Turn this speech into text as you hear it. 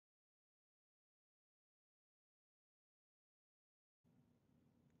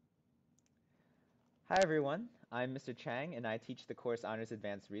Hi everyone, I'm Mr. Chang and I teach the course Honors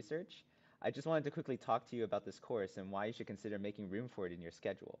Advanced Research. I just wanted to quickly talk to you about this course and why you should consider making room for it in your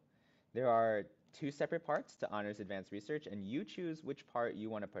schedule. There are two separate parts to Honors Advanced Research and you choose which part you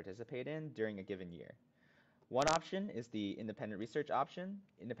want to participate in during a given year. One option is the independent research option.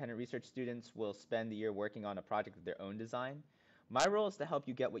 Independent research students will spend the year working on a project of their own design. My role is to help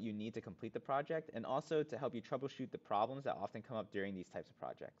you get what you need to complete the project and also to help you troubleshoot the problems that often come up during these types of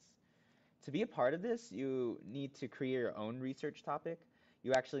projects. To be a part of this, you need to create your own research topic.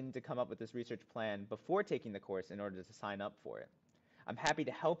 You actually need to come up with this research plan before taking the course in order to sign up for it. I'm happy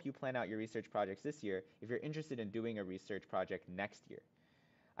to help you plan out your research projects this year if you're interested in doing a research project next year.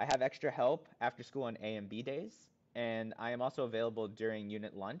 I have extra help after school on A and B days, and I am also available during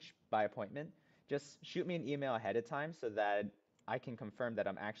unit lunch by appointment. Just shoot me an email ahead of time so that I can confirm that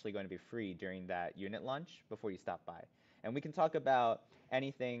I'm actually going to be free during that unit lunch before you stop by. And we can talk about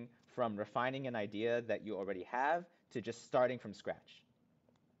anything from refining an idea that you already have to just starting from scratch.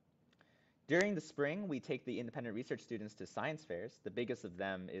 During the spring, we take the independent research students to science fairs. The biggest of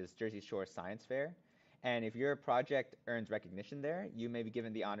them is Jersey Shore Science Fair. And if your project earns recognition there, you may be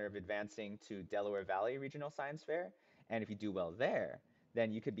given the honor of advancing to Delaware Valley Regional Science Fair. And if you do well there,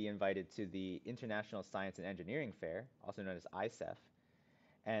 then you could be invited to the International Science and Engineering Fair, also known as ISEF.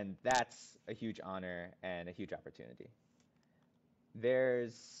 And that's a huge honor and a huge opportunity.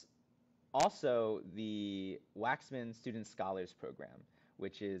 There's also the Waxman Student Scholars Program,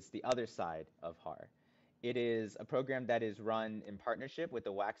 which is the other side of HAR. It is a program that is run in partnership with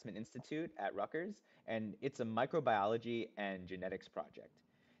the Waxman Institute at Rutgers, and it's a microbiology and genetics project.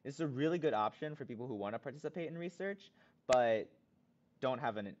 This is a really good option for people who want to participate in research, but don't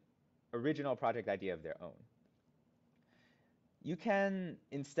have an original project idea of their own. You can,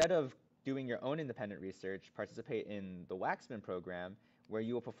 instead of doing your own independent research, participate in the Waxman program, where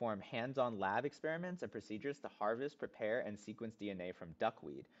you will perform hands-on lab experiments and procedures to harvest, prepare, and sequence DNA from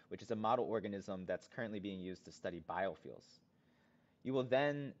duckweed, which is a model organism that's currently being used to study biofuels. You will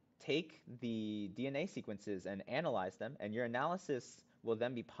then take the DNA sequences and analyze them, and your analysis will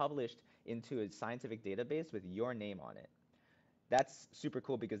then be published into a scientific database with your name on it. That's super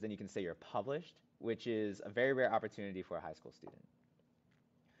cool because then you can say you're published, which is a very rare opportunity for a high school student.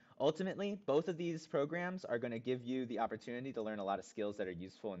 Ultimately, both of these programs are going to give you the opportunity to learn a lot of skills that are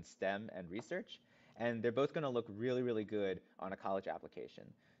useful in STEM and research, and they're both going to look really, really good on a college application.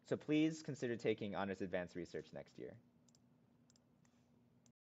 So please consider taking Honors Advanced Research next year.